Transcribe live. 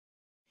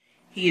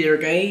Hey there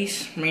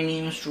guys, my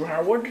name is Drew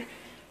Howard.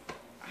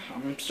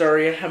 I'm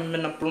sorry I haven't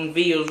been uploading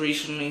videos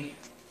recently,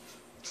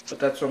 but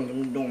that's what I'm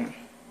going to be doing.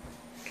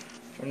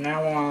 From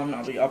now on,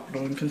 I'll be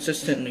uploading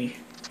consistently.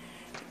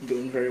 I'm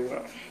doing very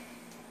well.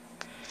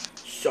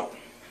 So,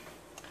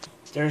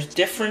 there's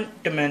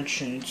different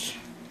dimensions.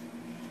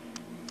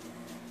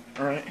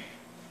 Alright?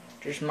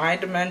 There's my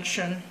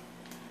dimension.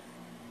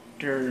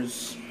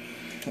 There's,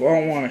 well, I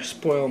don't want to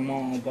spoil them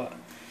all, but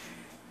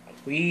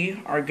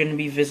we are going to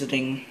be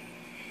visiting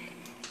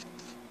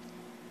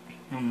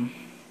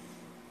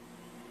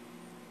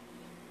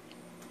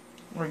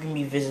we're going to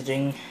be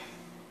visiting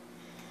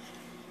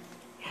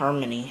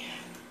Harmony.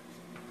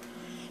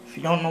 If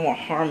you don't know what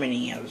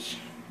Harmony is,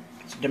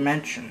 it's a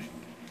dimension.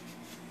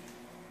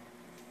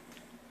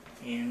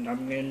 And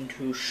I'm going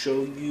to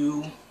show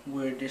you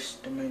where this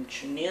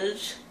dimension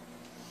is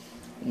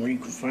and where you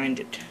can find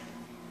it.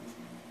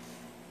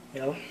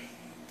 Well,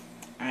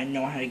 I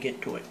know how to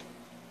get to it.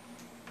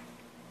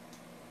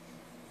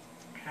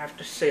 I have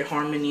to say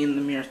Harmony in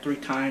the mirror 3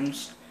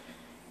 times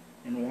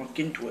and walk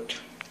into it.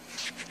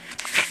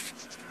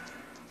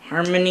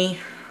 Harmony,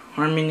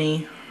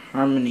 Harmony,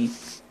 Harmony.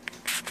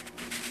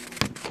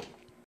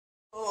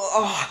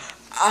 Oh,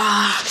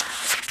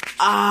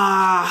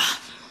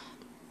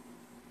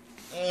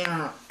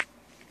 yeah.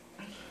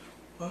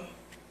 What?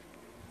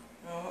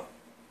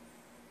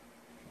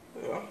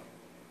 Yeah.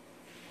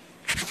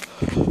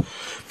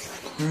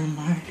 Where am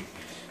I?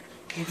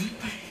 Where am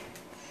I?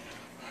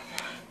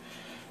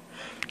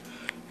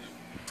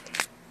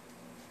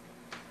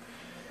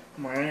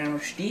 My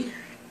HD.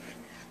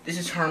 This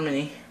is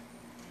Harmony.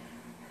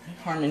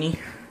 Harmony.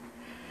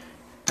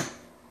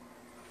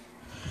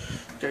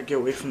 Gotta get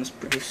away from this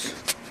place.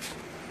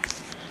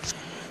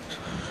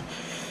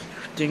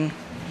 Everything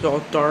is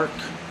all dark.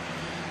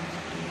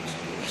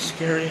 It's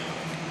scary.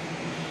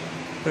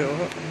 Wait,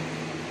 what?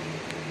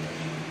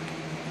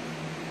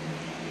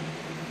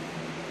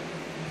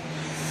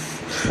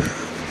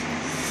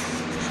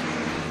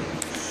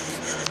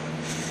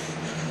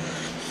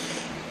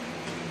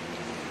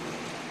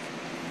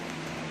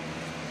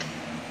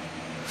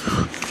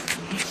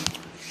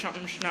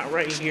 Something's not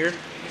right here.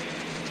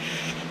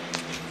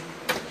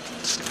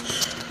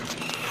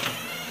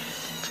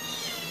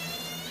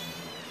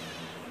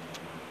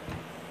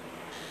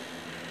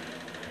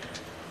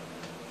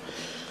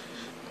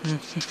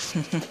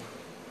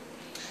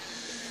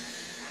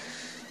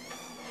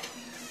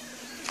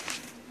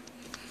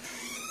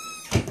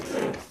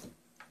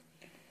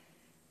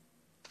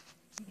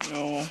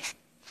 No.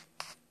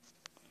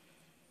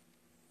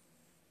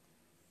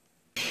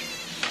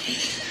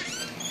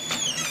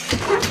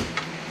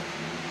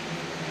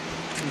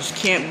 This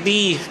can't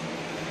be.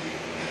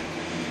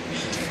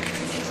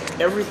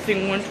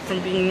 Everything went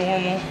from being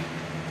normal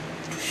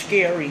to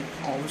scary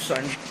all of a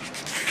sudden.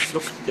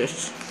 Look at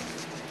this.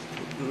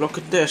 Look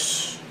at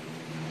this.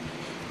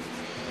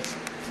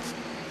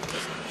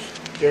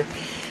 There.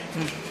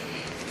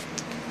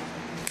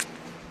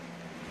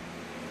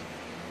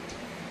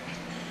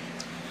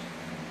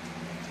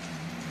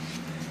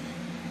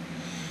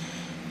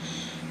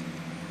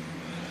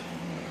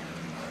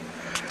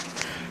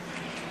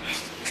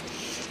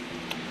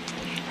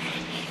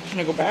 Can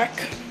I go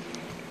back?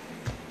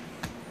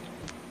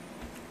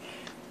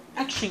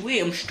 Actually, wait,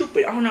 I'm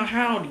stupid. I don't know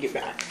how to get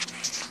back.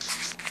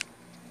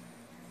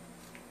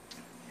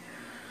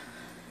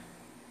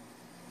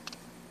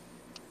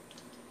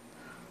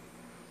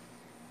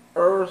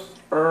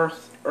 Earth,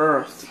 Earth,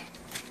 Earth.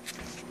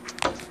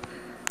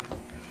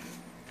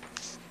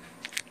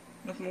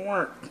 Doesn't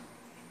work.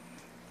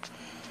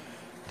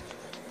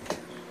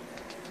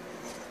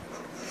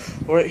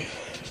 Alright.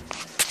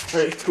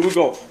 Alright, here we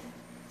go.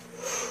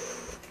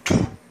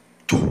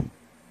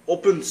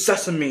 Open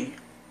sesame.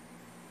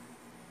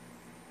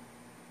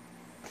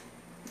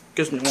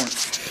 Gives me one.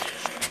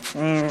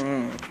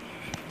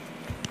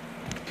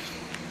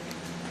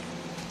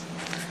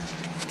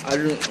 I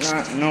do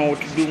not know what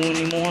to do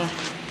anymore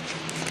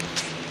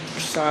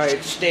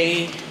besides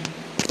stay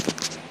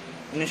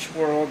in this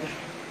world.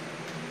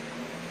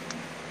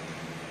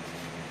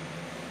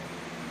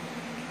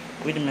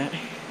 Wait a minute.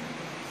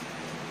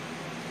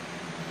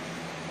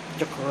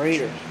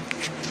 Decorator.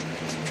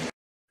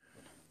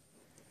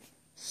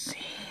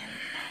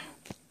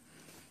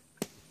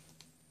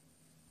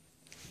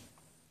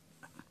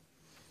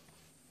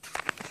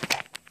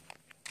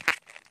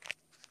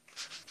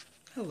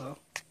 Hello.